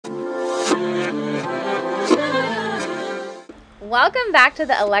Welcome back to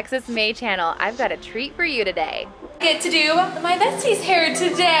the Alexis May channel. I've got a treat for you today. I get to do my bestie's hair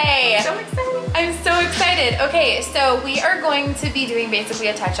today. So excited. I'm so excited. Okay, so we are going to be doing basically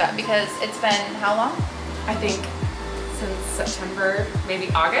a touch-up because it's been how long? I think since September, maybe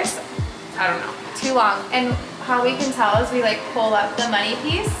August. I don't know. Too long. And how we can tell is we like pull up the money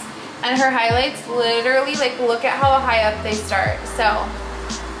piece and her highlights literally like look at how high up they start. So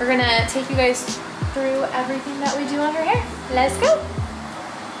we're gonna take you guys through everything that we do on her hair. Let's go.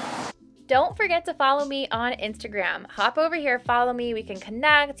 Don't forget to follow me on Instagram. Hop over here, follow me. We can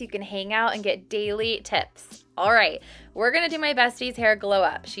connect, you can hang out and get daily tips. All right, we're gonna do my bestie's hair glow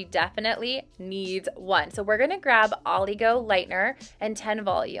up. She definitely needs one. So we're gonna grab Oligo Lightener and 10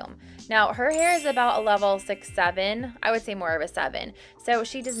 volume. Now her hair is about a level 6-7, I would say more of a 7. So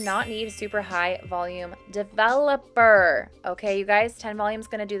she does not need super high volume developer. Okay, you guys, 10 volume is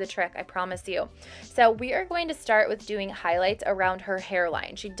gonna do the trick, I promise you. So we are going to start with doing highlights around her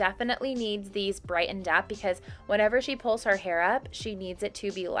hairline. She definitely needs these brightened up because whenever she pulls her hair up, she needs it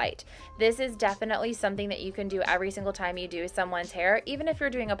to be light. This is definitely something that you can do every single time you do someone's hair. Even if you're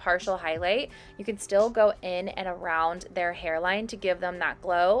doing a partial highlight, you can still go in and around their hairline to give them that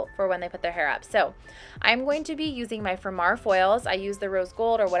glow for when they put their hair up. So I'm going to be using my Framar foils. I use the rose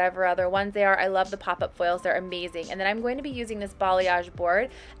gold or whatever other ones they are. I love the pop-up foils, they're amazing. And then I'm going to be using this balayage board.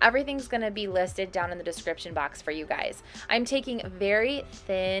 Everything's going to be listed down in the description box for you guys. I'm taking very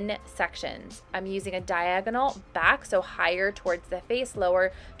thin sections. I'm using a diagonal back, so higher towards the face,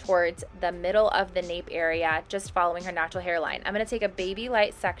 lower towards the middle of the nape area, just following her natural hairline. I'm going to take a baby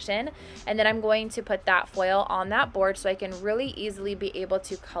light section and then I'm going to put that foil on that board so I can really easily be able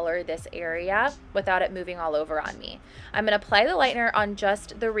to color this area without it moving all over on me. I'm going to apply the lightener on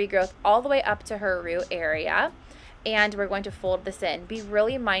just the regrowth all the way up to her root area, and we're going to fold this in. Be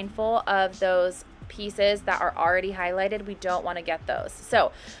really mindful of those pieces that are already highlighted. We don't want to get those.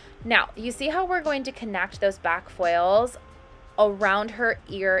 So now you see how we're going to connect those back foils around her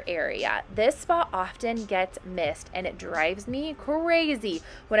ear area. This spot often gets missed and it drives me crazy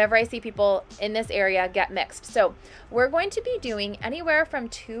whenever I see people in this area get mixed. So we're going to be doing anywhere from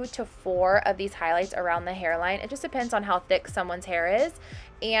 2 to 4 of these highlights around the hairline. It just depends on how thick someone's hair is.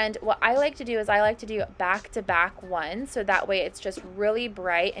 And what I like to do is I like to do back-to-back ones, so that way it's just really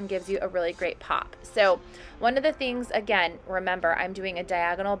bright and gives you a really great pop. So one of the things, again, remember I'm doing a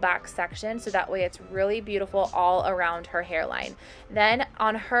diagonal back section, so that way it's really beautiful all around her hairline. Then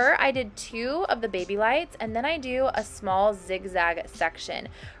on her, I did 2 of the baby lights, and then I do a small zigzag section.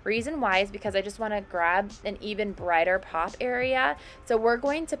 Reason why is because I just want to grab an even brighter pop area. So we're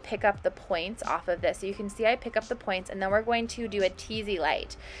going to pick up the points off of this. So you can see I pick up the points, and then we're going to do a teasy light.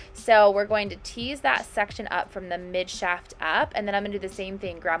 So we're going to tease that section up from the mid shaft up, and then I'm going to do the same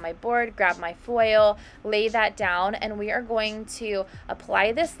thing. Grab my board, grab my foil, lay that down, and we are going to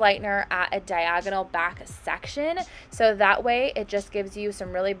apply this lightener at a diagonal back section. So that way it just gives you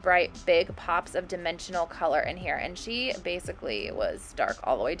some really bright, big pops of dimensional color in here. And she basically was dark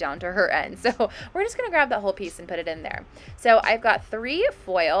all the way down to her end. So we're just going to grab that whole piece and put it in there. So I've got 3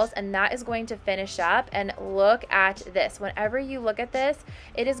 foils, and that is going to finish up. And look at this. Whenever you look at this,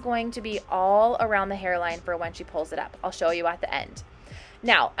 it is going to be all around the hairline for when she pulls it up. I'll show you at the end.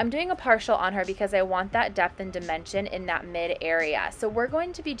 Now, I'm doing a partial on her because I want that depth and dimension in that mid area. So we're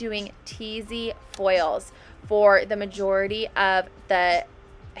going to be doing teasy foils for the majority of the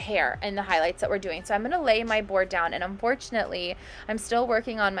hair and the highlights that we're doing. So I'm going to lay my board down, and unfortunately I'm still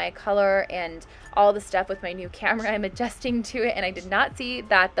working on my color and all the stuff with my new camera. I'm adjusting to it, and I did not see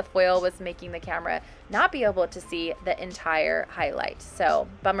that the foil was making the camera not be able to see the entire highlight. So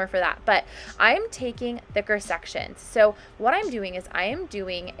bummer for that. But I'm taking thicker sections. So what I'm doing is I am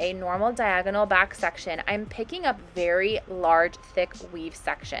doing a normal diagonal back section. I'm picking up very large, thick weave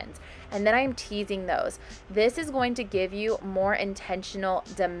sections, and then I'm teasing those. This is going to give you more intentional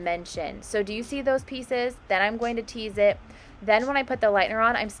dimension. So do you see those pieces? Then I'm going to tease it. Then when I put the lightener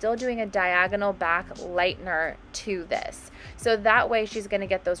on, I'm still doing a diagonal back lightener to this. So that way she's going to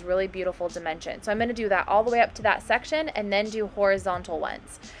get those really beautiful dimensions. So I'm going to do that all the way up to that section and then do horizontal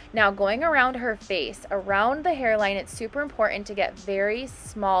ones. Now going around her face, around the hairline, it's super important to get very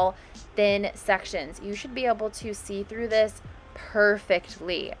small, thin sections. You should be able to see through this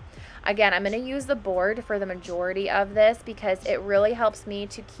perfectly. Again, I'm going to use the board for the majority of this because it really helps me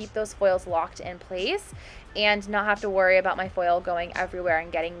to keep those foils locked in place and not have to worry about my foil going everywhere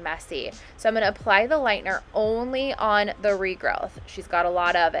and getting messy. So I'm going to apply the lightener only on the regrowth. She's got a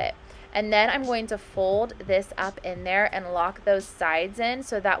lot of it. And then I'm going to fold this up in there and lock those sides in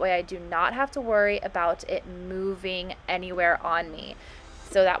so that way I do not have to worry about it moving anywhere on me.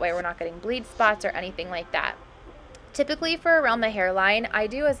 So that way we're not getting bleed spots or anything like that. Typically for around the hairline, I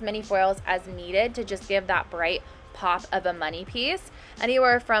do as many foils as needed to just give that bright pop of a money piece.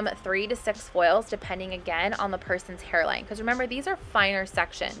 Anywhere from 3 to 6 foils depending again on the person's hairline, because remember, these are finer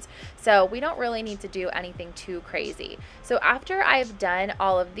sections, so we don't really need to do anything too crazy. So after I've done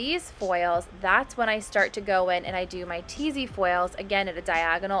all of these foils, that's when I start to go in and I do my teasy foils again at a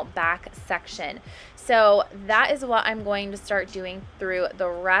diagonal back section. So that is what I'm going to start doing through the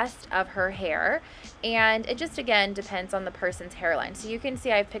rest of her hair. And it just, again, depends on the person's hairline. So you can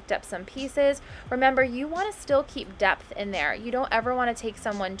see I've picked up some pieces. Remember, you want to still keep depth in there. You don't ever want to take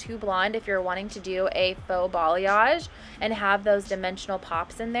someone too blonde if you're wanting to do a faux balayage and have those dimensional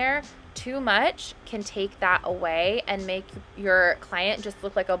pops in there. Too much can take that away and make your client just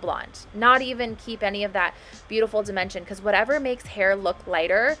look like a blonde. Not even keep any of that beautiful dimension, because whatever makes hair look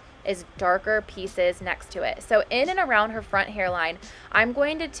lighter is darker pieces next to it. So in and around her front hairline, I'm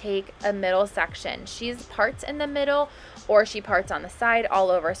going to take a middle section. She's parts in the middle or she parts on the side,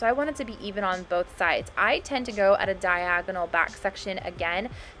 all over. So I want it to be even on both sides. I tend to go at a diagonal back section again.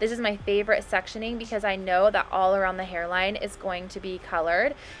 This is my favorite sectioning because I know that all around the hairline is going to be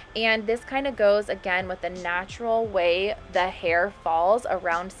colored. And this kind of goes again with the natural way the hair falls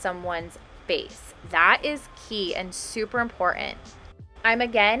around someone's face. That is key and super important. I'm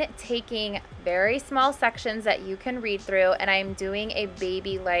again taking very small sections that you can read through, and I'm doing a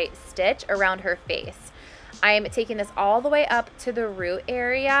baby light stitch around her face. I'm taking this all the way up to the root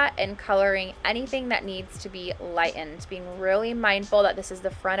area and coloring anything that needs to be lightened, being really mindful that this is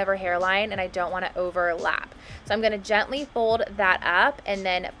the front of her hairline and I don't want to overlap. So I'm going to gently fold that up and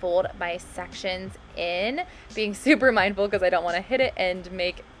then fold my sections in, being super mindful because I don't want to hit it and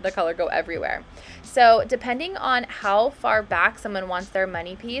make the color go everywhere. So depending on how far back someone wants their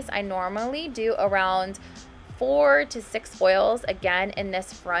money piece, I normally do around 4 to 6 foils again in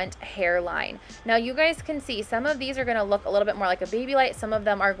this front hairline. Now you guys can see some of these are going to look a little bit more like a baby light. Some of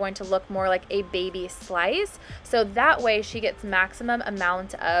them are going to look more like a baby slice. So that way she gets maximum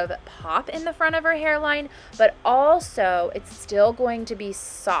amount of pop in the front of her hairline, but also it's still going to be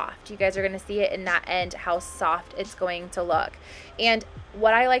soft. You guys are going to see it in that end, how soft it's going to look. And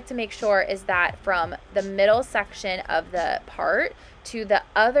what I like to make sure is that from the middle section of the part to the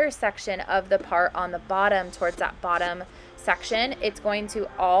other section of the part on the bottom, towards that bottom section, it's going to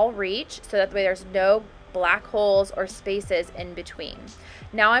all reach, so that way there's no black holes or spaces in between.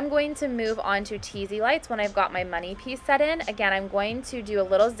 Now I'm going to move on to teasy lights when I've got my money piece set in. Again, I'm going to do a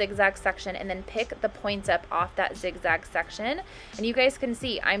little zigzag section and then pick the points up off that zigzag section. And you guys can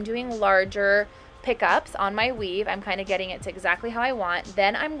see I'm doing larger pickups on my weave. I'm kind of getting it to exactly how I want.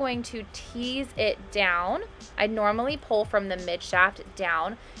 Then I'm going to tease it down. I normally pull from the mid shaft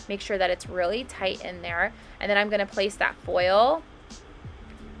down, make sure that it's really tight in there, and then I'm going to place that foil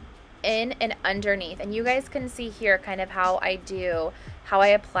in and underneath. And you guys can see here kind of how I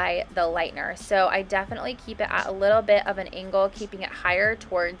apply the lightener. So I definitely keep it at a little bit of an angle, keeping it higher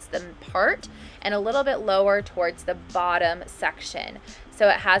towards the part and a little bit lower towards the bottom section. So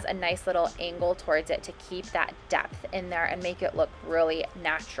it has a nice little angle towards it to keep that depth in there and make it look really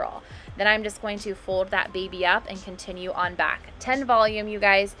natural. Then I'm just going to fold that baby up and continue on back. 10 volume, you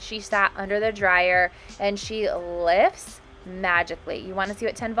guys. She sat under the dryer and she lifts magically. You want to see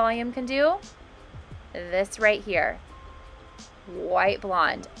what 10 volume can do? This right here. White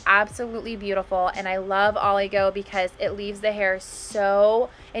blonde, absolutely beautiful. And I love Oligo because it leaves the hair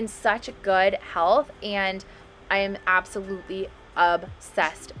in such good health, and I am absolutely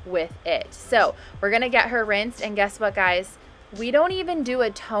obsessed with it. So we're gonna get her rinsed, and guess what, guys? We don't even do a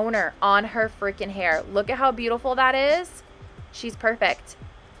toner on her freaking hair. Look at how beautiful that is. She's perfect.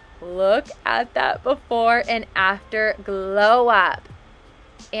 Look at that before and after glow up.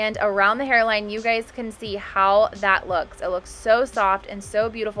 And around the hairline, you guys can see how that looks. It looks so soft and so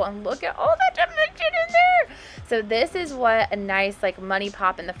beautiful, and look at all that dimension in there. So this is what a nice like money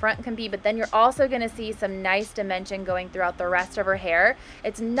pop in the front can be, but then you're also gonna see some nice dimension going throughout the rest of her hair.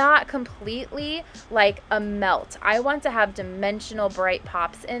 It's not completely like a melt. I want to have dimensional bright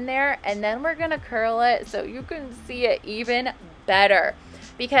pops in there, and then we're gonna curl it so you can see it even better,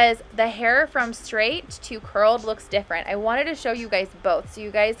 because the hair from straight to curled looks different. I wanted to show you guys both so you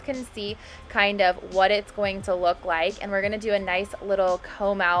guys can see kind of what it's going to look like. And we're gonna do a nice little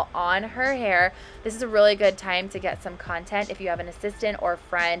comb out on her hair. This is a really good time to get some content if you have an assistant or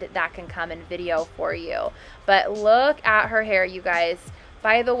friend that can come and video for you. But look at her hair, you guys.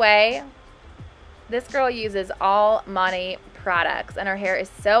 By the way, this girl uses all Money products, and her hair is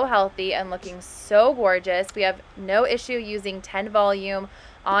so healthy and looking so gorgeous. We have no issue using 10 volume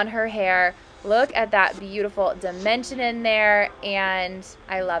on her hair. Look at that beautiful dimension in there, and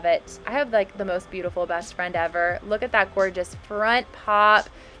I love it. I have like the most beautiful best friend ever. Look at that gorgeous front pop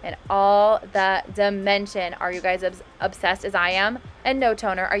and all the dimension. Are you guys obsessed as I am? And no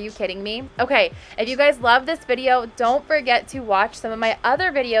toner, are you kidding me? Okay, if you guys love this video, don't forget to watch some of my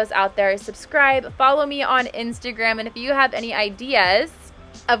other videos out there. Subscribe, follow me on Instagram, and if you have any ideas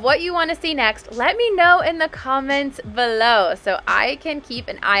of what you want to see next, let me know in the comments below so I can keep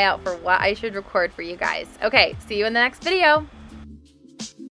an eye out for what I should record for you guys. Okay, see you in the next video.